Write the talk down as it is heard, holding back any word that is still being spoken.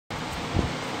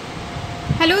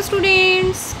Hello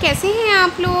students, कैसे हैं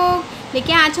आप लोग।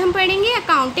 देखिए आज हम पढ़ेंगे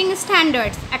अकाउंटिंग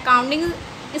स्टैंडर्ड्स। अकाउंटिंग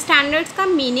स्टैंडर्ड्स का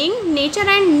meaning, nature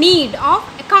and need of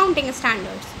accounting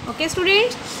standards. Okay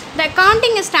students, the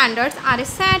accounting standards R A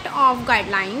set of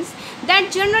guidelines that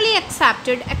generally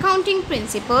accepted accounting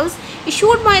principles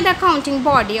issued by the accounting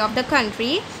body of the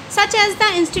country, such as the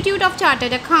Institute of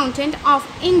Chartered Accountant of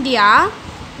India,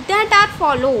 that are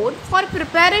followed for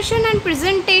preparation and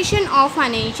presentation of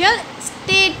financial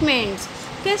statements.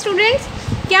 Okay students,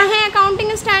 क्या है accounting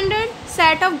standard?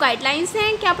 Set of guidelines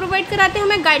हैं। क्या provide कराते हैं?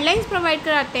 हमें guidelines provide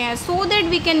कराते हैं so that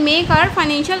we can make our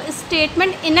financial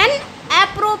statement in an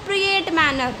appropriate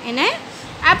manner.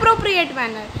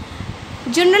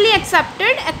 Generally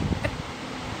accepted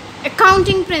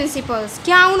accounting principles,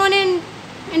 क्या उन्होंने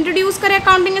इंट्रोड्यूस करे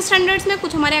अकाउंटिंग स्टैंडर्ड्स में?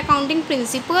 कुछ हमारे अकाउंटिंग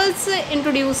प्रिंसिपल्स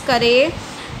इंट्रोड्यूस करे,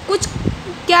 कुछ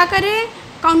क्या करे,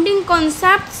 अकाउंटिंग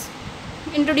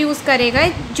कॉन्सेप्ट्स इंट्रोड्यूस करेगा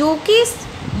जो कि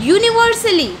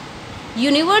यूनिवर्सली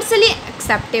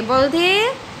एक्सेप्टेबल थे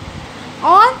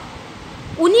और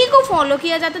उन्हीं को फॉलो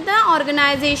किया जाता था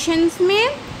ऑर्गेनाइजेशंस में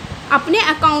अपने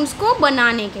अकाउंट्स को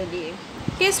बनाने के लिए।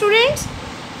 ओके स्टूडेंट्स,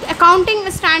 अकाउंटिंग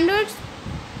स्टैंडर्ड्स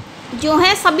जो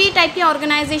है सभी टाइप के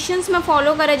ऑर्गेनाइजेशंस में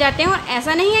फॉलो करे जाते हैं और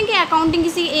ऐसा नहीं है कि अकाउंटिंग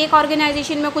किसी एक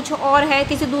ऑर्गेनाइजेशन में कुछ और है,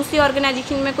 किसी दूसरी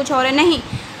ऑर्गेनाइजेशन में कुछ और है। नहीं,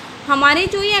 हमारे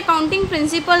जो ये अकाउंटिंग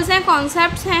प्रिंसिपल्स हैं,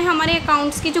 कॉन्सेप्ट्स हैं, हमारे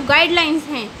अकाउंट्स की जो गाइडलाइंस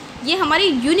हैं, ये हमारी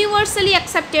यूनिवर्सली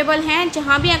एक्सेप्टेबल हैं।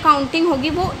 जहाँ भी अकाउंटिंग होगी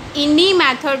वो इन्हीं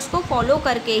मेथड्स को फॉलो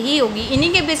करके ही होगी।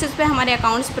 इन्हीं के बेसिस पे हमारे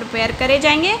अकाउंट्स प्रिपेयर करे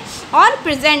जाएंगे और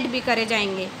प्रेजेंट भी करे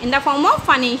जाएंगे in the form of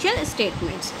financial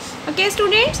statements. Okay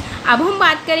students, अब हम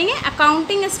बात करेंगे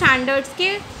अकाउंटिंग स्टैंडर्ड्स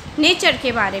के नेचर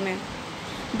के बारे में।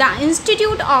 The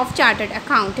institute of chartered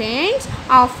accountants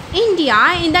of India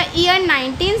in the year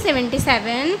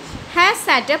 1977 has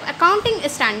set up accounting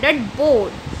standard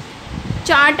board.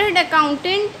 Chartered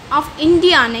accountant of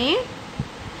India ने,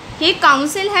 ये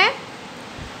काउंसिल है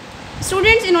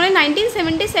स्टूडेंट्स, इन्होंने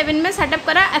 1977 में सेटअप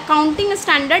करा accounting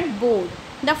standard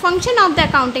board. The function of the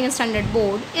accounting standard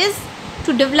board is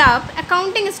to develop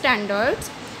accounting standards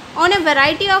on A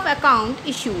variety of account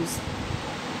issues.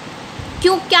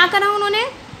 क्यों, क्या करा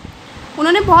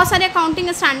उन्होंने बहुत सारे अकाउंटिंग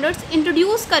स्टैंडर्ड्स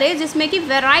इंट्रोड्यूस करे जिसमें कि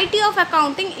वैरायटी ऑफ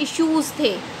अकाउंटिंग इश्यूज़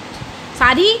थे।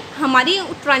 सारी हमारी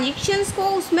ट्रांजेक्शन्स को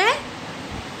उसमें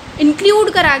इंक्लूड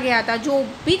करा गया था जो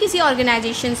भी किसी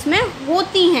ऑर्गेनाइजेशंस में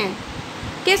होती हैं।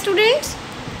 के students,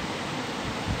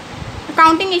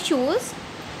 accounting issues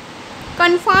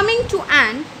conforming to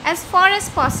and as far as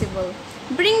possible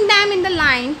bring them in the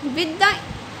line with the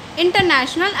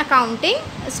international accounting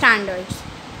standards।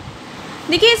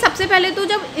 देखिए सबसे पहले तो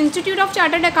जब इंस्टीट्यूट ऑफ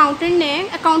चार्टर्ड अकाउंटेंट ने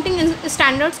अकाउंटिंग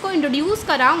स्टैंडर्ड्स को इंट्रोड्यूस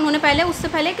करा, उन्होंने उससे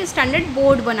पहले एक स्टैंडर्ड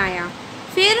बोर्ड बनाया,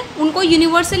 फिर उनको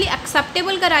यूनिवर्सली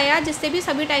एक्सेप्टेबल कराया जिससे भी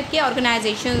सभी टाइप के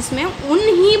ऑर्गेनाइजेशंस में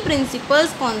उन्हीं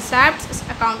प्रिंसिपल्स, कॉन्सेप्ट्स,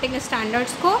 अकाउंटिंग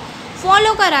स्टैंडर्ड्स को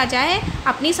फॉलो करा जाए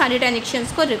अपनी सारी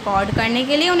ट्रांजेक्शन्स को रिकॉर्ड करने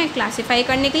के लिए, उन्हें क्लासीफाई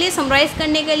करने के लिए, समराइज़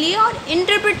करने के लिए और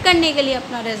इंटरप्रेट करने के लिए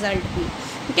अपना रिजल्ट भी।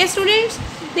 ओके स्टूडेंट्स,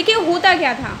 देखिए होता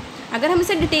क्या था, अगर हम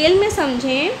इसे डिटेल में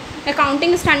समझें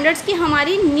अकाउंटिंग स्टैंडर्ड्स की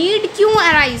हमारी नीड क्यों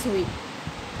अराइज हुई,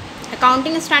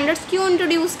 अकाउंटिंग स्टैंडर्ड्स क्यों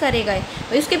इंट्रोड्यूस करे गए,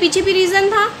 उसके पीछे भी रीज़न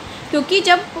था। क्योंकि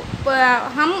जब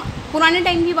हम पुराने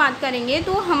टाइम की बात करेंगे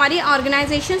तो हमारी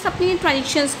ऑर्गेनाइजेशंस अपनी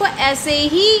ट्रांजेक्शन्स को ऐसे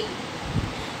ही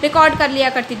रिकॉर्ड कर लिया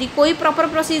करती थी, कोई प्रॉपर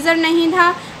प्रोसीजर नहीं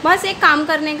था, बस एक काम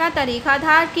करने का तरीका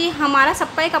था कि हमारा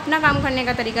सबका एक अपना काम करने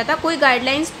का तरीका था, कोई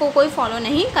गाइडलाइंस को कोई फॉलो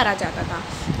नहीं करा जाता था।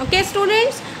 ओके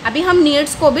स्टूडेंट्स, अभी हम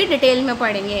नीड्स को भी डिटेल में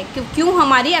पढ़ेंगे कि क्यों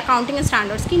हमारी अकाउंटिंग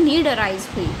स्टैंडर्ड्स की नीड अराइज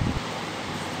हुई।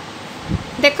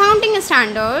 The accounting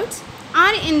standards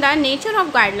are in the nature of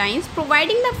guidelines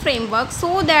providing the framework so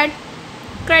that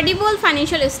credible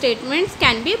financial statements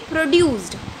can be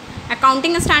produced।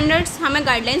 Accounting standards हमें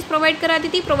गाइडलाइंस प्रोवाइड कराती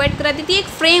थी एक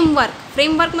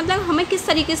फ्रेमवर्क मतलब हमें किस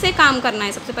तरीके से काम करना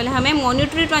है। सबसे पहले हमें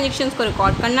मॉनिटरी ट्रांजेक्शन्स को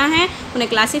रिकॉर्ड करना है, उन्हें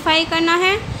क्लासीफाई करना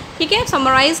है, ठीक है,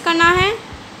 समराइज़ करना है।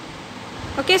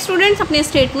 ओके स्टूडेंट्स, अपने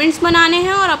स्टेटमेंट्स बनाने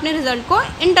हैं और अपने रिजल्ट को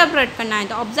इंटरप्रेट करना है।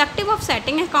 The objective of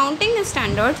setting accounting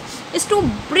standards is to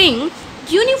bring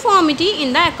uniformity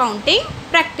in the accounting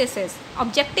practices.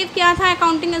 Objective क्या था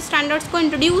अकाउंटिंग स्टैंडर्ड्स को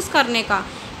इंट्रोड्यूस करने का?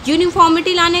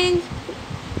 यूनिफॉर्मिटी लाने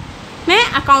में,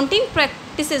 अकाउंटिंग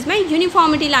प्रैक्टिसेस में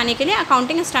यूनिफॉर्मिटी लाने के लिए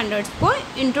अकाउंटिंग स्टैंडर्ड्स को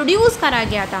इंट्रोड्यूस करा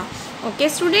गया था। ओके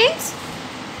स्टूडेंट्स,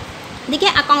 देखिए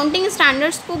अकाउंटिंग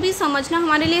स्टैंडर्ड्स को भी समझना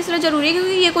हमारे लिए इसलिए ज़रूरी है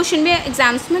क्योंकि ये क्वेश्चन भी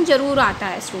एग्जाम्स में ज़रूर आता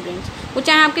है स्टूडेंट्स, वो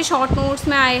चाहे आपके शॉर्ट नोट्स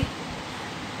में आए,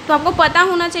 तो आपको पता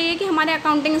होना चाहिए कि हमारे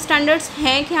अकाउंटिंग स्टैंडर्ड्स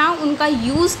हैं क्या, उनका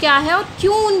यूज़ क्या है और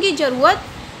क्यों उनकी ज़रूरत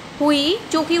हुई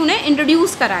जो कि उन्हें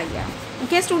इंट्रोड्यूस करा गया।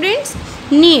 Okay students,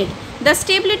 need The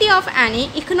stability of any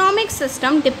economic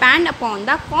system depend upon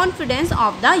the confidence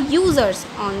of the users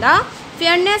on the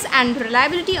fairness and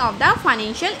reliability of the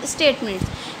financial statements.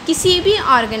 किसी भी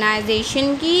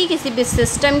ऑर्गेनाइजेशन की, किसी भी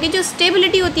सिस्टम की जो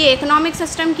स्टेबिलिटी होती है इकोनॉमिक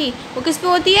सिस्टम की, वो किस पे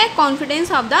होती है?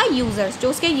 Confidence of the users. जो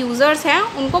उसके यूज़र्स हैं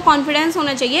उनको कॉन्फिडेंस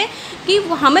होना चाहिए कि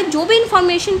हमें जो भी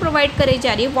इंफॉर्मेशन प्रोवाइड करी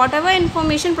जा रही है, what ever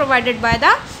information provided by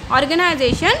the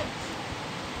organisation,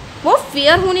 वो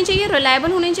फेयर होनी चाहिए,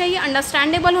 रिलायबल होनी चाहिए,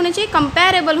 अंडरस्टैंडेबल होनी चाहिए,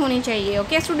 कंपेरेबल होनी चाहिए।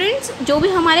 ओके स्टूडेंट्स, जो भी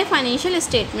हमारे फाइनेंशियल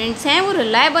स्टेटमेंट्स हैं वो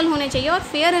रिलायबल होने चाहिए और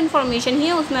फेयर इन्फॉर्मेशन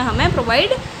ही उसमें हमें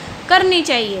प्रोवाइड करनी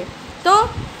चाहिए। तो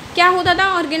क्या होता था,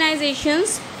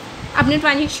 ऑर्गेनाइजेशंस अपने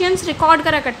ट्रांजेक्शन्स रिकॉर्ड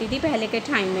करा करती थी पहले के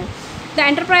टाइम में। The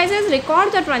enterprises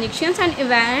record the transactions and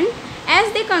event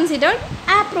as they considered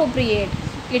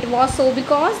appropriate. It was so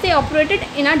because they operated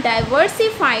in a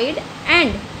diversified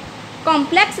and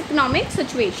complex economic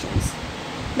situations.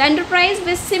 The enterprise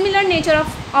with similar nature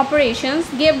of operations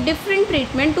gave different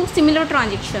treatment to similar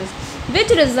transactions,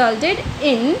 which resulted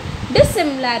in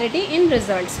dissimilarity in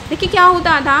results. देखिए क्या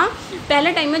होता था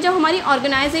पहले time में, जब हमारी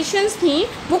organisations थी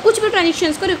वो कुछ भी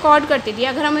ट्रांजेक्शन्स को रिकॉर्ड करती थी।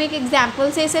 अगर हम एक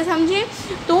एग्जाम्पल से इसे समझें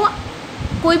तो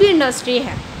कोई भी इंडस्ट्री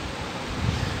है,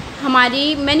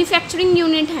 हमारी मैन्युफैक्चरिंग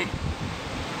यूनिट है,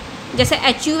 जैसे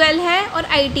HUL है और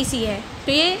ITC है,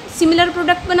 तो ये सिमिलर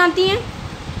प्रोडक्ट बनाती हैं,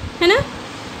 है ना।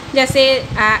 जैसे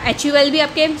HUL भी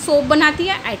आपके सोप बनाती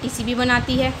है, ITC भी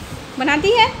बनाती है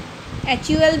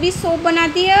HUL भी सोप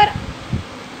बनाती है और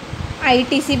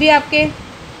ITC भी आपके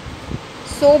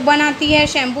सोप बनाती है,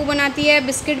 शैम्पू बनाती है,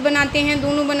 बिस्किट बनाते हैं,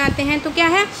 दोनों बनाते हैं। तो क्या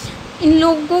है, इन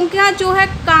लोगों का जो है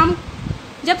काम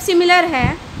जब सिमिलर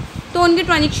है तो उनके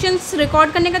ट्रांजेक्शन्स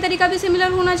रिकॉर्ड करने का तरीका भी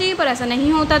सिमिलर होना चाहिए, पर ऐसा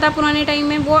नहीं होता था पुराने टाइम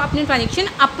में। वो अपने ट्रांजेक्शन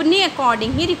अपने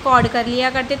अकॉर्डिंग ही रिकॉर्ड कर लिया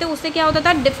करते थे। उससे क्या होता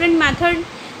था, डिफरेंट मेथड,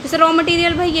 जैसे रॉ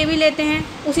मटेरियल भाई ये भी लेते हैं,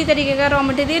 उसी तरीके का रॉ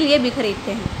मटेरियल ये भी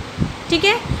खरीदते हैं, ठीक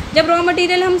है। जब रॉ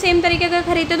मटेरियल हम सेम तरीके का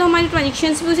खरीदते तो हमारी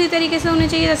ट्रांजेक्शन्स भी उसी तरीके से होने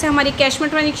चाहिए। जैसे हमारी कैश में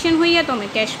ट्रांजेक्शन हुई है तो हमें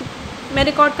कैश में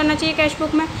रिकॉर्ड करना चाहिए, कैश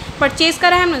बुक में। परचेज़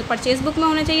करा है हमने, परचेज़ बुक में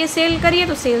होना चाहिए। सेल करिए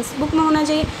तो सेल्स बुक में होना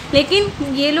चाहिए।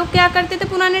 लेकिन ये लोग क्या करते थे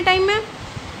पुराने टाइम में,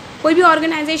 कोई भी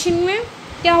ऑर्गेनाइजेशन में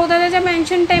क्या होता था, जब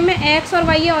एंशिएंट टाइम में X और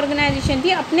Y ये ऑर्गेनाइजेशन थी,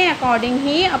 अपने अकॉर्डिंग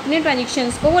ही अपने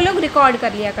ट्रांजेक्शन्स को वो लोग रिकॉर्ड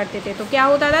कर लिया करते थे। तो क्या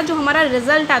होता था, जो हमारा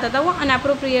रिजल्ट आता था वो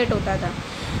अनएप्रोप्रिएट होता था,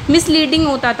 मिसलीडिंग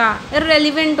होता था,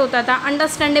 इररेलेवेंट होता था,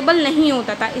 अंडरस्टैंडेबल नहीं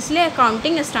होता था। इसलिए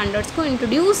अकाउंटिंग स्टैंडर्ड्स को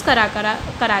इंट्रोड्यूस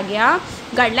करा गया,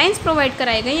 गाइडलाइंस प्रोवाइड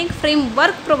कराई गई, एक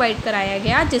फ्रेमवर्क प्रोवाइड कराया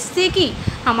गया, जिससे कि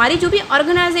हमारी जो भी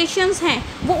ऑर्गेनाइजेशंस हैं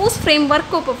वो उस फ्रेमवर्क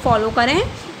को फॉलो करें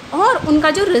और उनका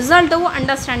जो रिज़ल्ट हो वो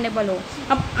अंडरस्टैंडेबल हो।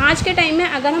 अब आज के टाइम में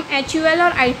अगर हम HUL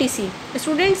और ITC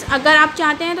स्टूडेंट्स, अगर आप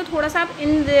चाहते हैं तो थोड़ा सा आप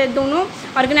इन दोनों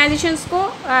ऑर्गेनाइजेशंस को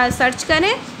सर्च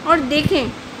करें और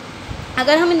देखें।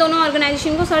 अगर हम इन दोनों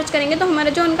ऑर्गेनाइजेशन को सर्च करेंगे तो हमारा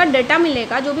जो उनका डाटा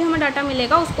मिलेगा, जो भी हमें डाटा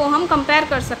मिलेगा उसको हम कंपेयर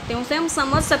कर सकते हैं, उसे हम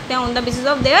समझ सकते हैं on the basis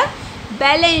of their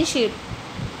balance sheet.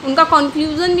 उनका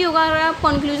कंक्लूजन भी होगा, अगर आप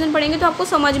कंक्लूजन पढ़ेंगे तो आपको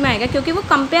समझ में आएगा, क्योंकि वो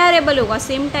कंपेरेबल होगा।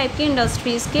 सेम टाइप की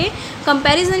इंडस्ट्रीज़ के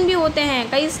कंपैरिजन भी होते हैं।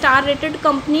 कई स्टार रेटेड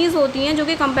कंपनीज़ होती हैं जो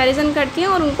कि कंपैरिजन करती हैं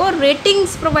और उनको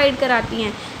रेटिंग्स प्रोवाइड कराती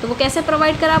हैं। तो वो कैसे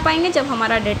प्रोवाइड करा पाएंगे, जब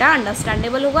हमारा डाटा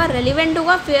अंडरस्टैंडेबल होगा, रेलिवेंट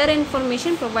होगा, फेयर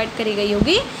इन्फॉर्मेशन प्रोवाइड करी गई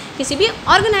होगी किसी भी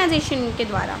ऑर्गेनाइजेशन के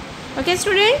द्वारा। ओके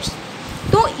स्टूडेंट्स,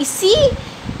 तो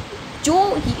जो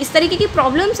इस तरीके की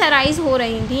प्रॉब्लम्स अराइज हो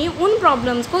रही थी, उन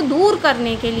प्रॉब्लम्स को दूर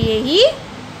करने के लिए ही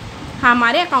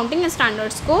हमारे अकाउंटिंग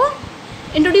स्टैंडर्ड्स को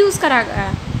इंट्रोड्यूस करा गया।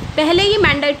 पहले ये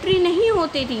मैंडेटरी नहीं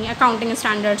होती थी अकाउंटिंग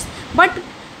स्टैंडर्ड्स, बट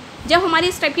जब हमारी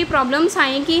इस टाइप की प्रॉब्लम्स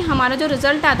आई कि हमारा जो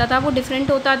रिज़ल्ट आता था वो डिफरेंट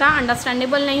होता था,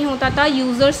 अंडरस्टैंडेबल नहीं होता था,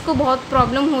 यूज़र्स को बहुत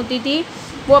प्रॉब्लम होती थी,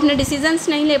 वो अपने डिसीजंस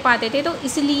नहीं ले पाते थे, तो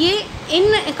इसलिए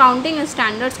इन अकाउंटिंग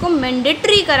स्टैंडर्ड्स को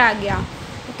मैंडेटरी करा गया।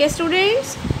 Okay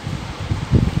students,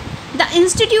 the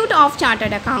institute of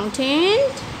chartered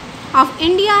accountant of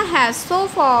India has so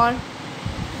for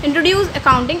introduce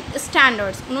accounting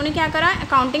standards. उन्होंने क्या करा,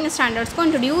 अकाउंटिंग स्टैंडर्ड्स को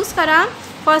इंट्रोड्यूस करा।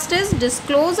 First is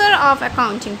disclosure of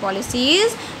accounting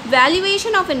policies,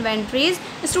 valuation of inventories.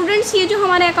 Students, ये जो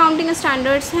हमारे अकाउंटिंग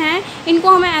स्टैंडर्ड्स हैं इनको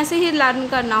हमें ऐसे ही लर्न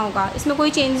करना होगा, इसमें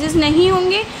कोई चेंजेस नहीं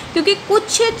होंगे, क्योंकि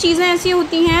कुछ चीज़ें ऐसी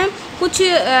होती हैं, कुछ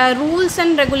रूल्स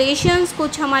एंड रेगुलेशंस,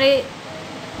 कुछ हमारे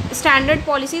स्टैंडर्ड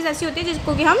पॉलिसीज़ ऐसी होती है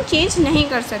जिसको कि हम चेंज नहीं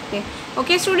कर सकते।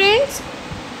 Okay students,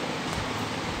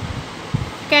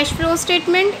 cash flow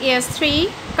statement AS3,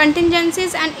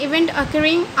 contingencies and event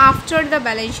occurring after the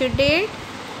balance sheet date.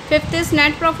 Fifth is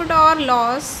net profit or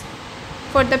loss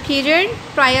for the period,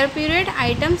 prior period,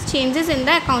 items, changes in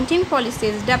the accounting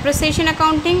policies. Depreciation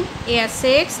accounting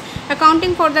AS6,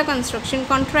 accounting for the construction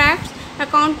contracts,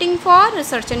 accounting for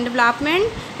research and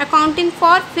development, accounting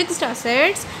for fixed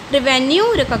assets,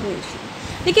 revenue recognition.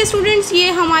 देखिए students,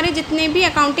 ये हमारे जितने भी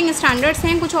accounting standards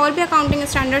हैं, कुछ और भी accounting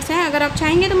standards हैं, अगर आप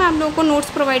चाहेंगे तो मैं आप लोगों को नोट्स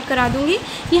प्रोवाइड करा दूँगी।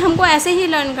 ये हमको ऐसे ही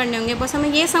लर्न करने होंगे, बस हमें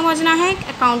ये समझना है कि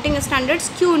अकाउंटिंग स्टैंडर्ड्स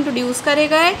क्यों इंट्रोड्यूस करे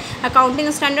गए। अकाउंटिंग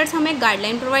स्टैंडर्ड्स हमें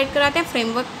गाइडलाइन प्रोवाइड कराते हैं,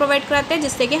 फ्रेमवर्क प्रोवाइड कराते हैं,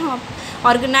 जिससे कि हम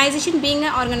ऑर्गेनाइजेशन बीइंग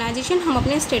ऑर्गेनाइजेशन हम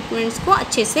अपने स्टेटमेंट्स को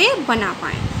अच्छे से बना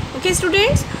पाएँ। ओके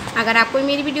स्टूडेंट्स, अगर आपको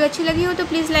मेरी वीडियो अच्छी लगी हो तो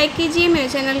प्लीज़ लाइक कीजिए, मेरे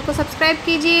चैनल को सब्सक्राइब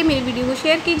कीजिए, मेरी वीडियो को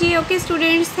शेयर कीजिए। Okay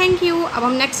students, thank you. अब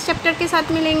हम नेक्स्ट चैप्टर के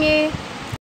साथ मिलेंगे।